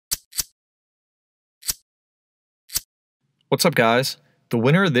What's up, guys? The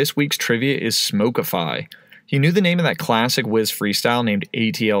winner of this week's trivia is Smokeify. He knew the name of that classic Wiz freestyle named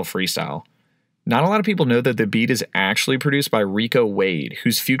ATL Freestyle. Not a lot of people know that the beat is actually produced by Rico Wade,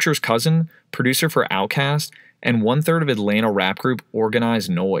 who's Future's cousin, producer for Outkast, and one-third of Atlanta rap group Organized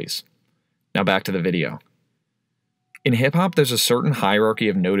Noise. Now back to the video. In hip-hop, there's a certain hierarchy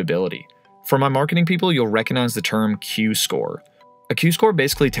of notability. For my marketing people, you'll recognize the term Q-score. A Q-score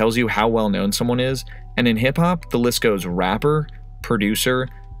basically tells you how well-known someone is, and in hip-hop, the list goes rapper, producer,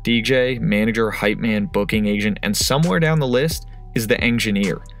 DJ, manager, hype man, booking agent, and somewhere down the list is the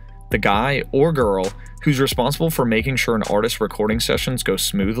engineer, the guy or girl who's responsible for making sure an artist's recording sessions go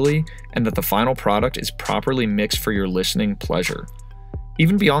smoothly and that the final product is properly mixed for your listening pleasure.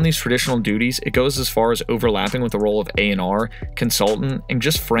 Even beyond these traditional duties, it goes as far as overlapping with the role of A&R, consultant, and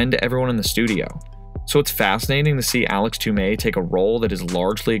just friend to everyone in the studio. So it's fascinating to see Alex Tumay take a role that is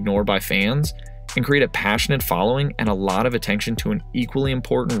largely ignored by fans and create a passionate following and a lot of attention to an equally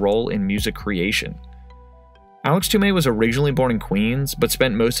important role in music creation. Alex Tumay was originally born in Queens, but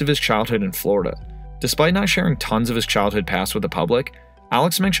spent most of his childhood in Florida. Despite not sharing tons of his childhood past with the public,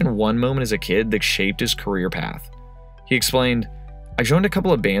 Alex mentioned one moment as a kid that shaped his career path. He explained, "I joined a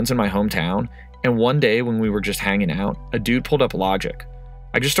couple of bands in my hometown, and one day when we were just hanging out, a dude pulled up Logic.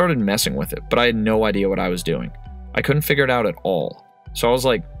 I just started messing with it, but I had no idea what I was doing. I couldn't figure it out at all. So I was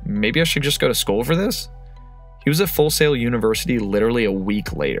like, maybe I should just go to school for this?" He was at Full Sail University literally a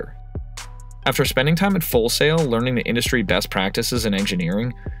week later. After spending time at Full Sail learning the industry best practices in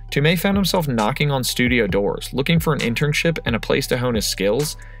engineering, Tumay found himself knocking on studio doors, looking for an internship and a place to hone his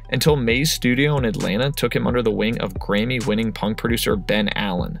skills, until May's studio in Atlanta took him under the wing of Grammy-winning punk producer Ben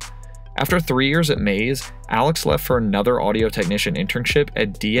Allen. After 3 years at Mays, Alex left for another audio technician internship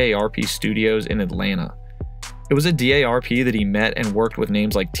at DARP Studios in Atlanta. It was at DARP that he met and worked with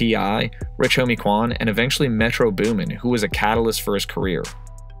names like T.I., Rich Homie Quan, and eventually Metro Boomin, who was a catalyst for his career.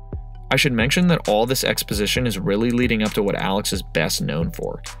 I should mention that all this exposition is really leading up to what Alex is best known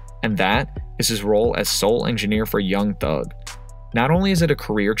for, and that is his role as sole engineer for Young Thug. Not only is it a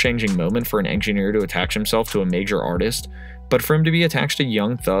career-changing moment for an engineer to attach himself to a major artist, but for him to be attached to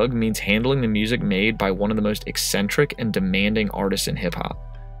Young Thug means handling the music made by one of the most eccentric and demanding artists in hip-hop.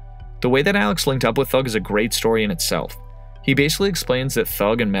 The way that Alex linked up with Thug is a great story in itself. He basically explains that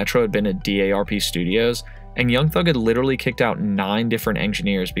Thug and Metro had been at DARP Studios, and Young Thug had literally kicked out 9 different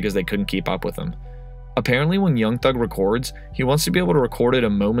engineers because they couldn't keep up with him. Apparently when Young Thug records, he wants to be able to record at a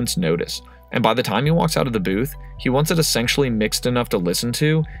moment's notice, and by the time he walks out of the booth, he wants it essentially mixed enough to listen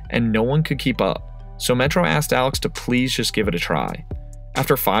to, and no one could keep up. So Metro asked Alex to please just give it a try.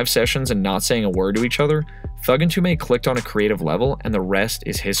 After 5 sessions and not saying a word to each other, Thug and Tumay clicked on a creative level, and the rest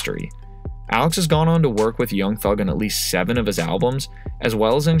is history. Alex has gone on to work with Young Thug on at least 7 of his albums, as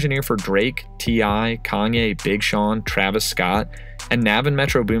well as engineer for Drake, T.I., Kanye, Big Sean, Travis Scott, and Nav and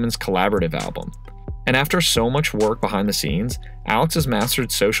Metro Boomin's collaborative album. And after so much work behind the scenes, Alex has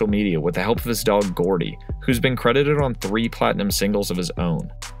mastered social media with the help of his dog Gordy, who's been credited on 3 platinum singles of his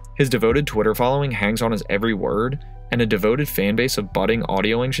own. His devoted Twitter following hangs on his every word, and a devoted fanbase of budding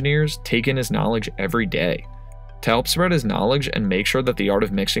audio engineers take in his knowledge every day. To help spread his knowledge and make sure that the art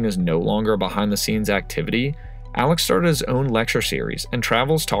of mixing is no longer a behind-the-scenes activity, Alex started his own lecture series and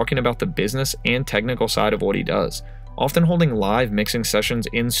travels talking about the business and technical side of what he does, often holding live mixing sessions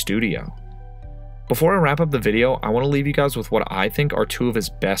in studio. Before I wrap up the video, I want to leave you guys with what I think are 2 of his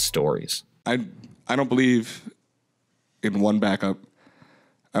best stories. I don't believe in 1 backup.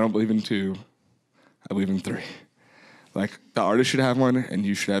 I don't believe in 2. I believe in 3. Like, the artist should have 1 and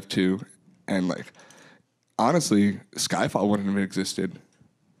you should have 2. And like, honestly, Skyfall wouldn't have existed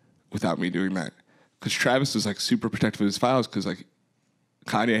without me doing that. Because Travis was like super protective of his files because like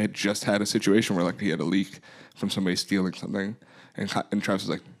Kanye had just had a situation where like he had a leak from somebody stealing something. And Travis was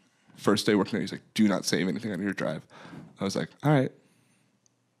like, first day working there, he's like, do not save anything on your drive. I was like, all right.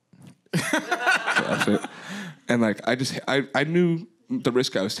 So that's it. And like, I knew the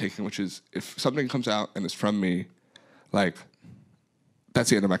risk I was taking, which is if something comes out and it's from me, like, that's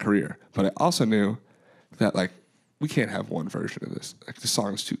the end of my career. But I also knew that like, we can't have 1 version of this. Like, the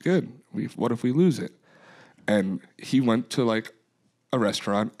song's too good. What if we lose it? And he went to like a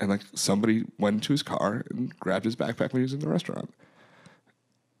restaurant and like somebody went into his car and grabbed his backpack when he was in the restaurant.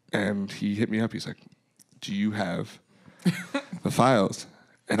 And he hit me up. He's like, do you have the files?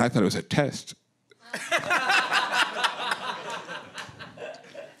 And I thought it was a test.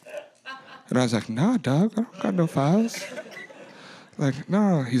 And I was like, nah, dog, I don't got no files. Like,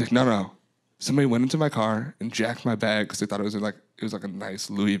 no. He's like, no. Somebody went into my car and jacked my bag because they thought it was like a nice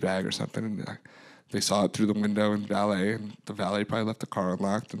Louis bag or something. And they saw it through the window in valet, and the valet probably left the car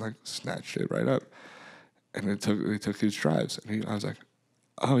unlocked and like snatched it right up. And they took huge strides. And I was like,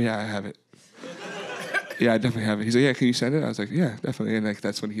 oh yeah, I have it. Yeah, I definitely have it. He's like, yeah, can you send it? I was like, yeah, definitely. And like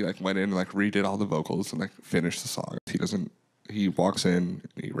that's when he like went in and like redid all the vocals and like finished the song. He walks in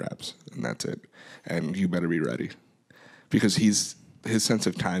and he raps and that's it. And you better be ready. Because his sense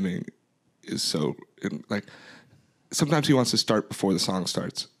of timing is so like sometimes he wants to start before the song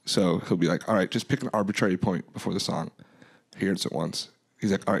starts. So he'll be like, all right, just pick an arbitrary point before the song. Hears it once.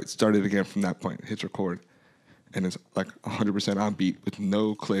 He's like, all right, start it again from that point. Hits record. And it's like 100% on beat with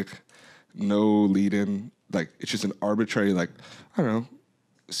no click, no lead in. Like, it's just an arbitrary, like, I don't know,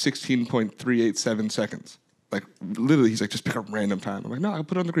 16.387 seconds. Like, literally, he's like, just pick a random time. I'm like, no, I'll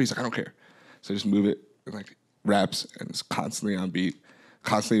put it on the grid. He's like, I don't care. So I just move it and, like, raps, and it's constantly on beat.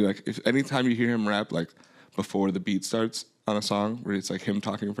 Constantly, like, if anytime you hear him rap, like, before the beat starts on a song, where it's, like, him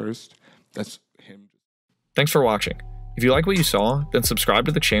talking first, that's him. Thanks for watching. If you like what you saw, then subscribe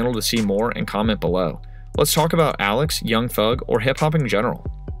to the channel to see more and comment below. Let's talk about Alex, Young Thug, or hip-hop in general.